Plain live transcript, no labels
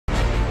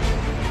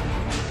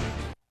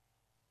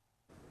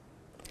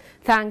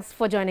Thanks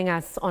for joining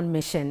us on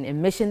Mission.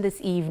 In Mission this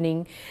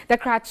evening, the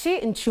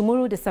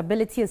Nchumuru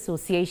Disability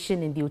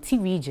Association in the Oti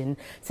region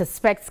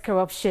suspects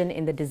corruption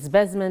in the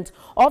disbursement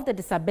of the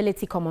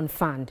Disability Common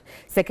Fund.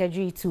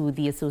 Secretary to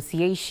the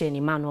association,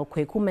 Emmanuel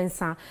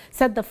Kwekumensa,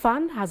 said the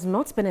fund has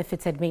not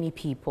benefited many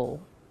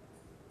people.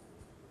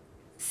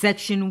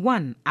 Section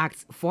 1,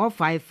 Act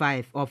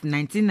 455 of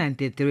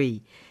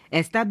 1993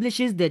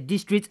 establishes the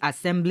District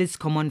Assembly's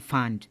Common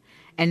Fund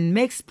and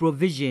makes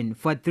provision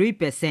for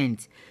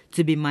 3%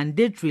 to be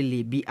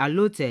mandatorily be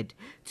allotted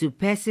to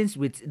persons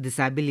with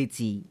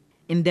disability.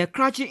 In the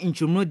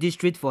Nchumuru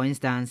district, for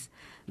instance,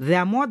 there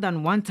are more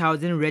than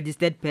 1,000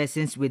 registered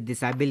persons with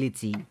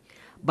disability,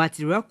 but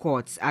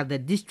records at the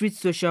district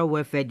social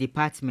welfare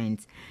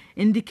department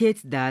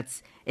indicate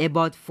that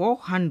about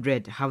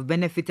 400 have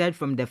benefited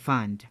from the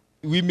fund.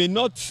 We may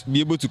not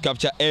be able to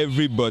capture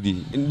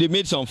everybody. They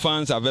made some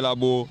funds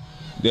available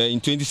in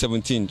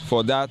 2017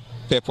 for that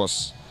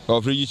purpose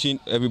of reaching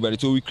everybody.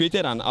 So we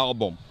created an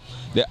album.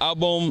 The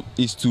album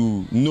is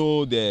to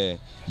know the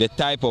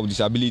type of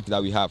disability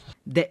that we have.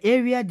 The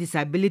Area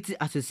Disability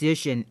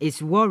Association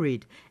is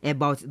worried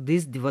about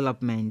this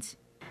development.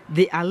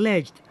 They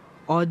alleged,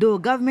 although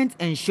government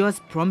ensures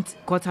prompt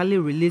quarterly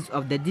release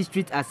of the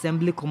District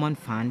Assembly Common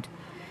Fund,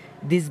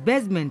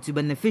 disbursement to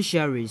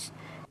beneficiaries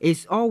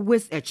is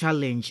always a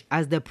challenge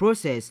as the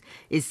process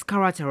is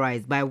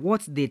characterized by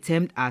what they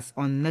termed as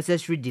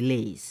unnecessary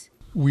delays.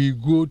 We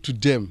go to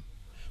them.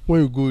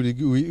 When we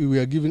go, we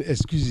are given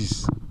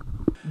excuses.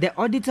 The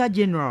Auditor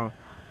General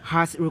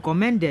has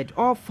recommended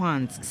all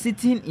funds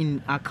sitting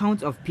in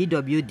account of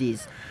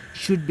PWDs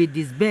should be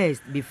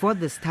disbursed before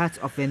the start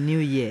of a new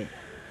year.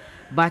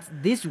 But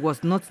this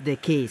was not the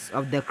case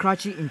of the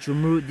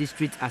Nchumuru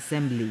District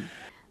Assembly.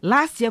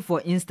 Last year,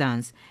 for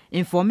instance,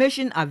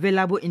 information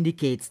available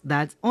indicates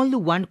that only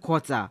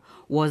 1/4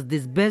 was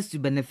disbursed to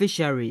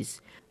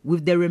beneficiaries,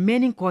 with the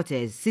remaining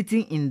quarters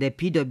sitting in the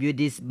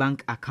PWD's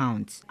bank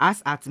accounts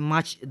as at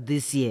March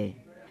this year.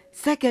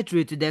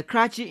 Secretary to the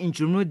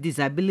Nchumuru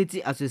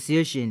Disability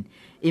Association,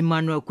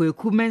 Emmanuel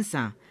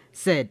Kwekumensa,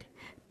 said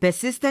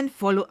persistent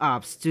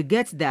follow-ups to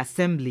get the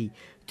assembly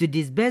to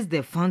disburse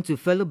the fund to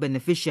fellow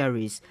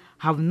beneficiaries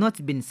have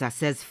not been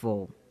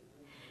successful.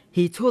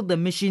 He told the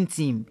mission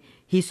team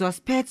he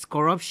suspects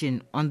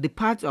corruption on the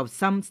part of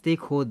some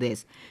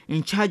stakeholders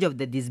in charge of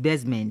the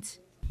disbursement.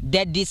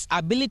 The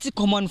Disability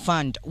Common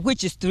Fund,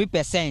 which is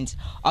 3%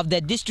 of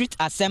the District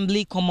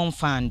Assembly Common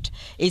Fund,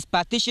 is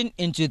partitioned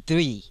into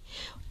 3.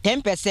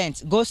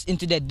 10% goes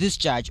into the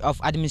discharge of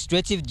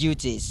administrative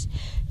duties.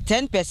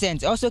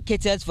 10% also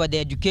caters for the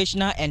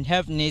educational and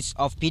health needs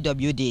of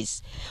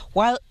PWDs,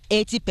 while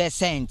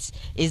 80%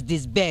 is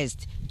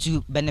disbursed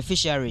to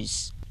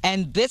beneficiaries.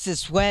 And this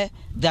is where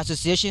the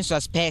association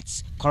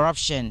suspects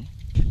corruption.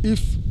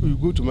 If you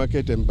go to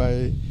market and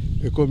buy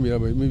a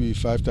combi, maybe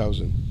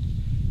 5,000,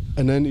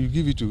 and then you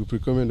give it to a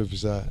procurement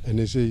officer and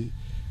they say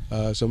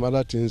some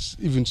other things,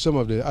 even some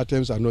of the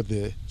items are not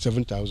there,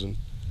 7,000,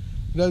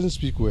 it doesn't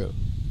speak well.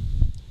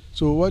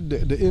 So what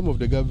the aim of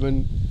the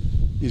government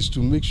is to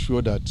make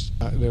sure that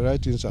the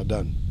right things are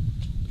done.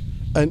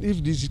 And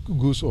if this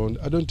goes on,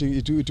 I don't think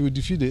it will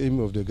defeat the aim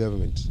of the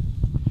government.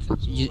 So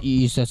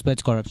you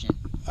suspect corruption?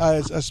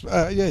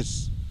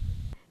 Yes.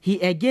 He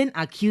again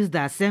accused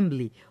the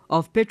assembly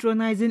of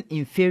patronizing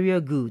inferior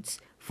goods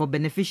for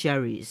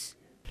beneficiaries.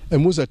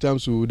 And most of the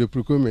times with the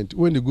procurement,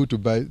 when they go to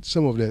buy,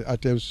 some of the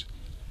items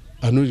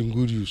are not in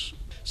good use.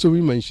 So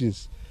we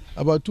machines,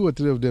 about 2 or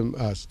 3 of them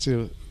are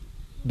still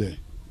there.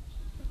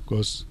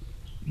 Because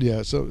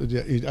I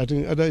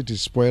think either it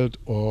is spoiled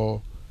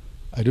or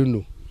I don't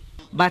know.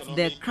 But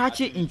the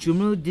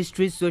Nchumuru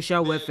District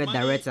Social Welfare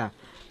Director,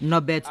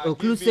 Norbert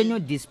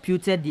Oklusenyo,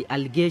 disputed the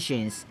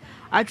allegations,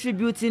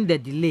 attributing the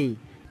delay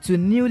to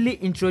newly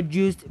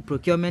introduced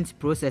procurement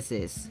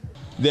processes.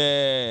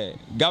 The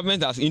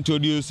government has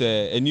introduced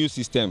a new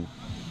system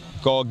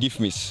called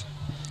GIFMIS.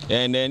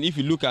 And then if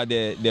you look at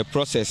the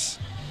process,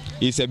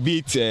 it's a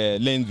bit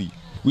lengthy.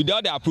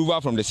 Without the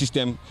approval from the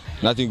system,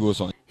 nothing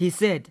goes on. He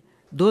said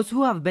those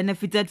who have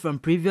benefited from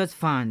previous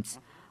funds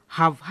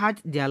have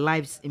had their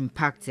lives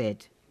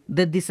impacted.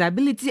 The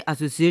Disability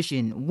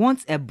Association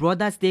wants a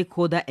broader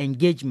stakeholder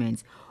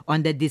engagement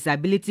on the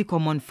Disability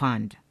Common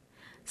Fund.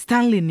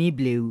 Stanley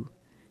Nibleu,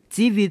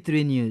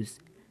 TV3 News,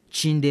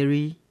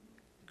 Chinderi,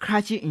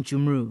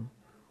 Nchumuru,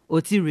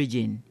 Oti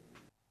region.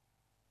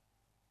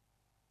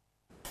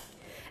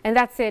 And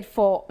that's it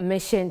for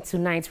Mission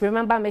tonight.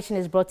 Remember, Mission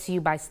is brought to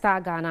you by Star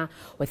Ghana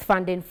with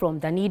funding from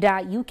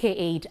Danida, UK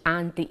Aid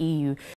and the EU.